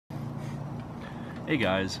Hey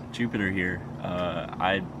guys, Jupiter here.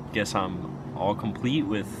 I guess I'm all complete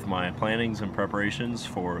with my plannings and preparations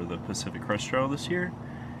for the Pacific Crest Trail this year,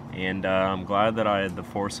 and I'm glad that I had the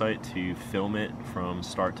foresight to film it from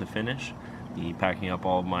start to finish. Me packing up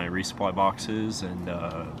all of my resupply boxes and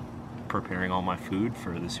preparing all my food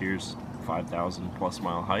for this year's 5,000 plus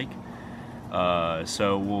mile hike.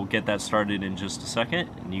 So we'll get that started in just a second,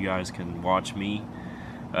 and you guys can watch me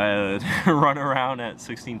run around at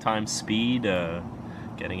 16 times speed,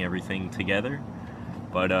 getting everything together.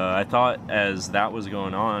 But I thought as that was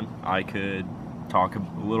going on, I could talk a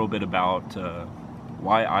little bit about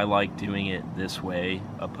why I like doing it this way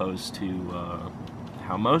opposed to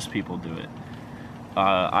how most people do it.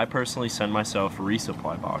 I personally send myself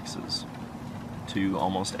resupply boxes to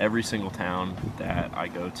almost every single town that I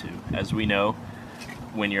go to. As we know,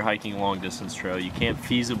 when you're hiking a long distance trail, you can't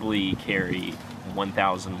feasibly carry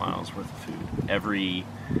 1,000 miles worth of food. Every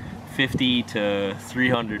 50 to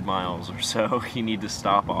 300 miles or so, you need to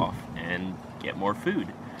stop off and get more food.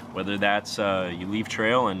 Whether that's you leave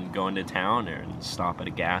trail and go into town and stop at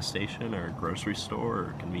a gas station or a grocery store or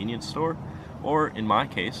a convenience store, or in my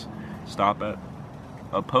case, stop at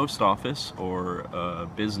a post office or a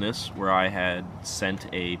business where I had sent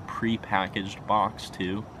a pre-packaged box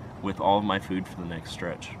to with all of my food for the next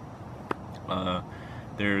stretch.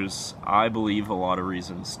 There's, I believe, a lot of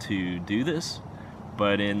reasons to do this,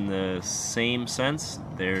 but in the same sense,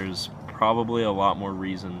 there's probably a lot more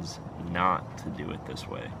reasons not to do it this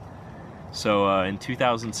way. So in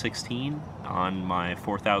 2016, on my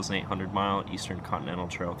 4,800 mile Eastern Continental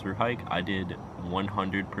Trail through hike, I did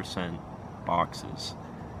 100% boxes.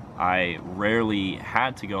 I rarely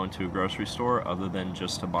had to go into a grocery store other than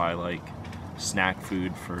just to buy like snack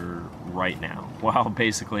food for right now, while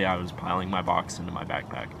basically I was piling my box into my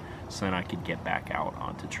backpack so then I could get back out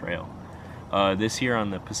onto trail. This year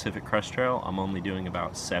on the Pacific Crest Trail, I'm only doing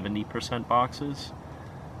about 70% boxes,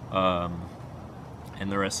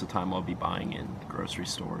 and the rest of the time I'll be buying in grocery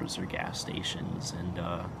stores or gas stations. And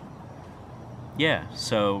yeah,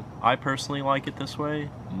 so I personally like it this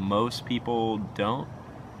way. Most people don't,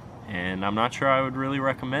 and I'm not sure I would really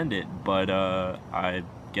recommend it, but I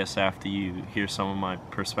guess after you hear some of my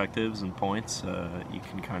perspectives and points, you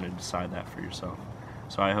can kind of decide that for yourself.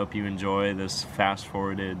 So I hope you enjoy this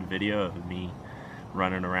fast-forwarded video of me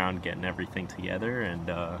running around getting everything together, and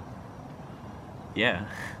yeah,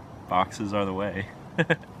 boxes are the way.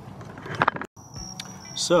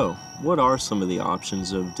 So, what are some of the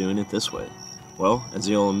options of doing it this way? Well, as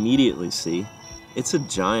you'll immediately see, it's a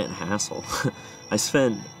giant hassle. I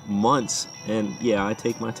spent months, and yeah, I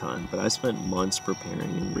take my time, but I spent months preparing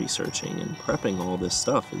and researching and prepping all this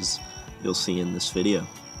stuff, as you'll see in this video.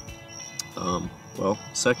 Well,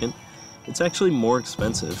 second, it's actually more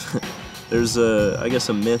expensive. There's I guess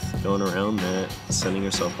a myth going around that sending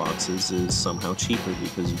yourself boxes is somehow cheaper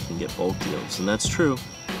because you can get bulk deals, and that's true,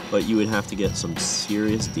 but you would have to get some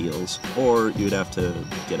serious deals, or you would have to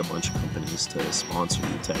get a bunch of companies to sponsor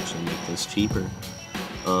you to actually make this cheaper.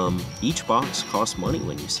 Each box costs money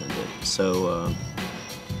when you send it, so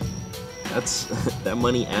that's that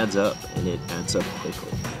money adds up, and it adds up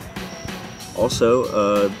quickly.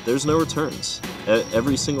 Also, there's no returns.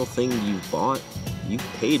 Every single thing you've bought, you've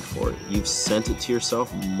paid for it. You've sent it to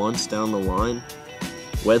yourself months down the line.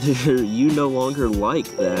 Whether you no longer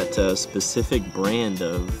like that specific brand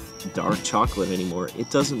of dark chocolate anymore, it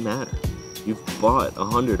doesn't matter. You've bought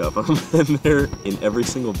 100 of them, and they're in every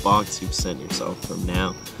single box you've sent yourself from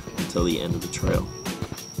now until the end of the trail.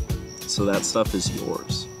 So that stuff is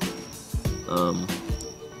yours.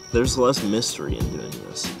 There's less mystery in doing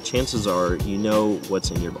this. Chances are you know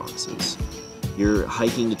what's in your boxes. You're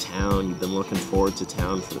hiking to town, you've been looking forward to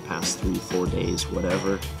town for the past 3-4 days,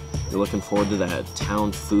 whatever. You're looking forward to that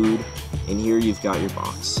town food, and here you've got your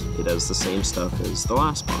box. It has the same stuff as the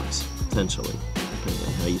last box, potentially, depending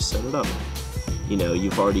on how you set it up. You know,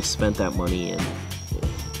 you've already spent that money, and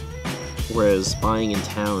whereas buying in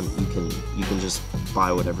town, you can just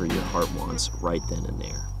buy whatever your heart wants right then and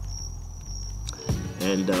there.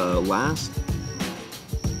 And last,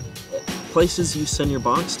 places you send your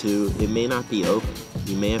box to, it may not be open.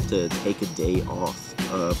 You may have to take a day off.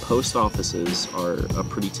 Post offices are a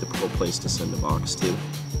pretty typical place to send a box to,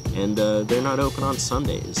 and they're not open on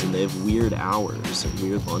Sundays, and they have weird hours and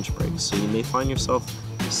weird lunch breaks, so you may find yourself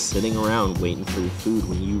sitting around waiting for your food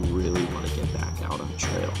when you really want to get back out on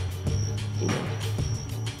trail, you know.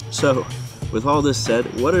 So, with all this said,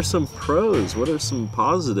 what are some pros? What are some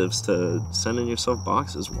positives to sending yourself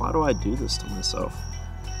boxes? Why do I do this to myself?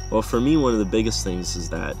 Well, for me, one of the biggest things is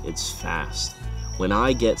that it's fast. When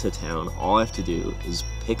I get to town, all I have to do is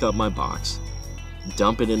pick up my box,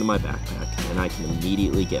 dump it into my backpack, and I can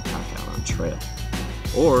immediately get back out on trail.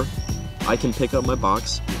 Or I can pick up my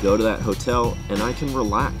box, go to that hotel, and I can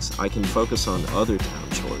relax. I can focus on other town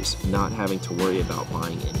chores, not having to worry about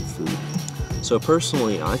buying any food. So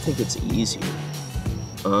personally, I think it's easier.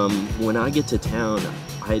 When I get to town,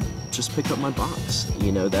 I just pick up my box.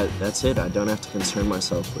 You know, that's it. I don't have to concern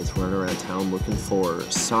myself with running around town looking for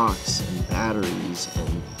socks and batteries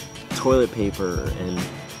and toilet paper and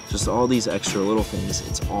just all these extra little things.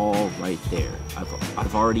 It's all right there.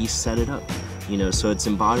 I've already set it up. You know, so it's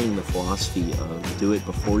embodying the philosophy of do it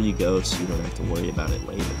before you go so you don't have to worry about it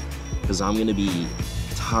later. Because I'm going to be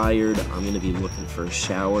tired, I'm going to be looking for a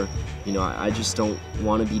shower. You know, I just don't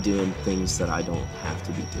want to be doing things that I don't have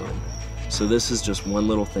to be doing. So this is just one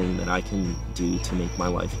little thing that I can do to make my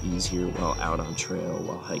life easier while out on trail,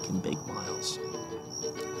 while hiking big miles.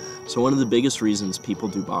 So one of the biggest reasons people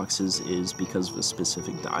do boxes is because of a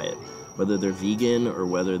specific diet. Whether they're vegan or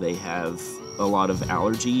whether they have a lot of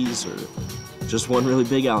allergies or just one really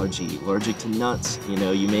big allergy, allergic to nuts. You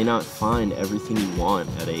know, you may not find everything you want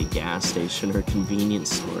at a gas station or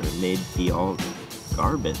convenience store. It may be all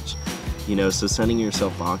garbage. You know, so sending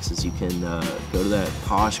yourself boxes, you can go to that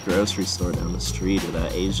posh grocery store down the street or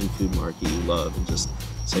that Asian food market you love and just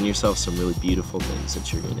send yourself some really beautiful things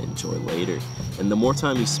that you're going to enjoy later. And the more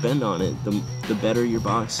time you spend on it, the better your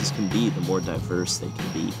boxes can be, the more diverse they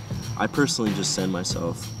can be. I personally just send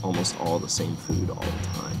myself almost all the same food all the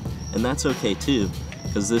time. And that's okay too,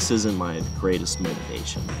 because this isn't my greatest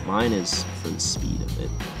motivation. Mine is for the speed of it,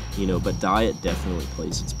 you know, but diet definitely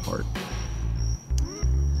plays its part.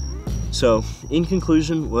 So, in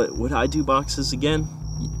conclusion, would I do boxes again?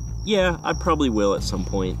 Yeah, I probably will at some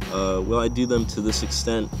point. Will I do them to this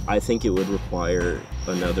extent? I think it would require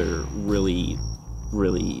another really,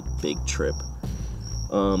 really big trip.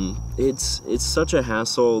 It's such a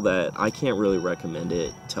hassle that I can't really recommend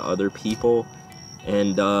it to other people.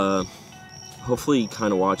 And hopefully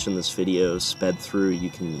kind of watching this video sped through, you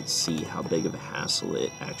can see how big of a hassle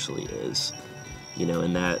it actually is. You know,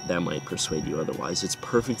 and that might persuade you otherwise. It's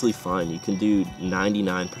perfectly fine. You can do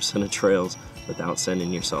 99% of trails without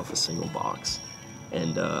sending yourself a single box.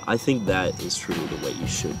 And I think that is truly the way you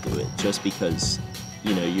should do it, just because,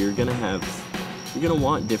 you know, you're gonna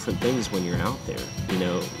want different things when you're out there, you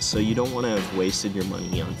know, so you don't want to have wasted your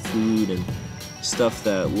money on food and stuff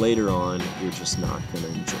that later on you're just not gonna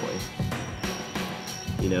enjoy.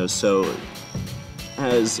 You know, so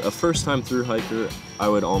as a first-time thru hiker, I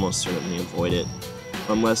would almost certainly avoid it,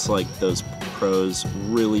 unless like those pros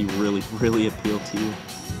really, really, really appeal to you.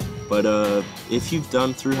 But if you've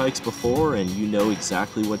done thru hikes before and you know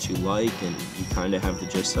exactly what you like and you kind of have the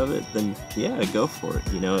gist of it, then yeah, go for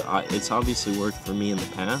it. You know, it's obviously worked for me in the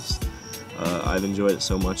past. I've enjoyed it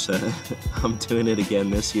so much that I'm doing it again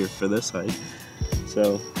this year for this hike.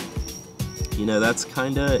 So, you know, that's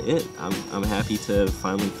kind of it. I'm happy to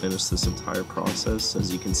finally finish this entire process.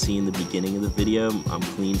 As you can see in the beginning of the video, I'm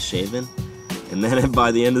clean shaven. And then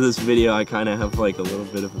by the end of this video, I kind of have like a little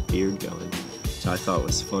bit of a beard going, which I thought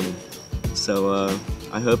was funny. So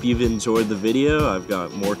I hope you've enjoyed the video. I've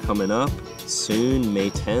got more coming up soon. May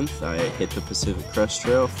 10th, I hit the Pacific Crest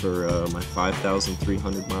Trail for my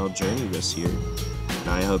 5,300 mile journey this year. And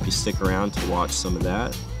I hope you stick around to watch some of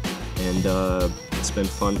that. And it's been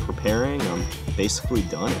fun preparing. I'm basically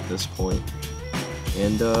done at this point.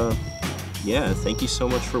 And yeah, thank you so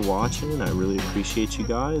much for watching. I really appreciate you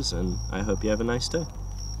guys, and I hope you have a nice day.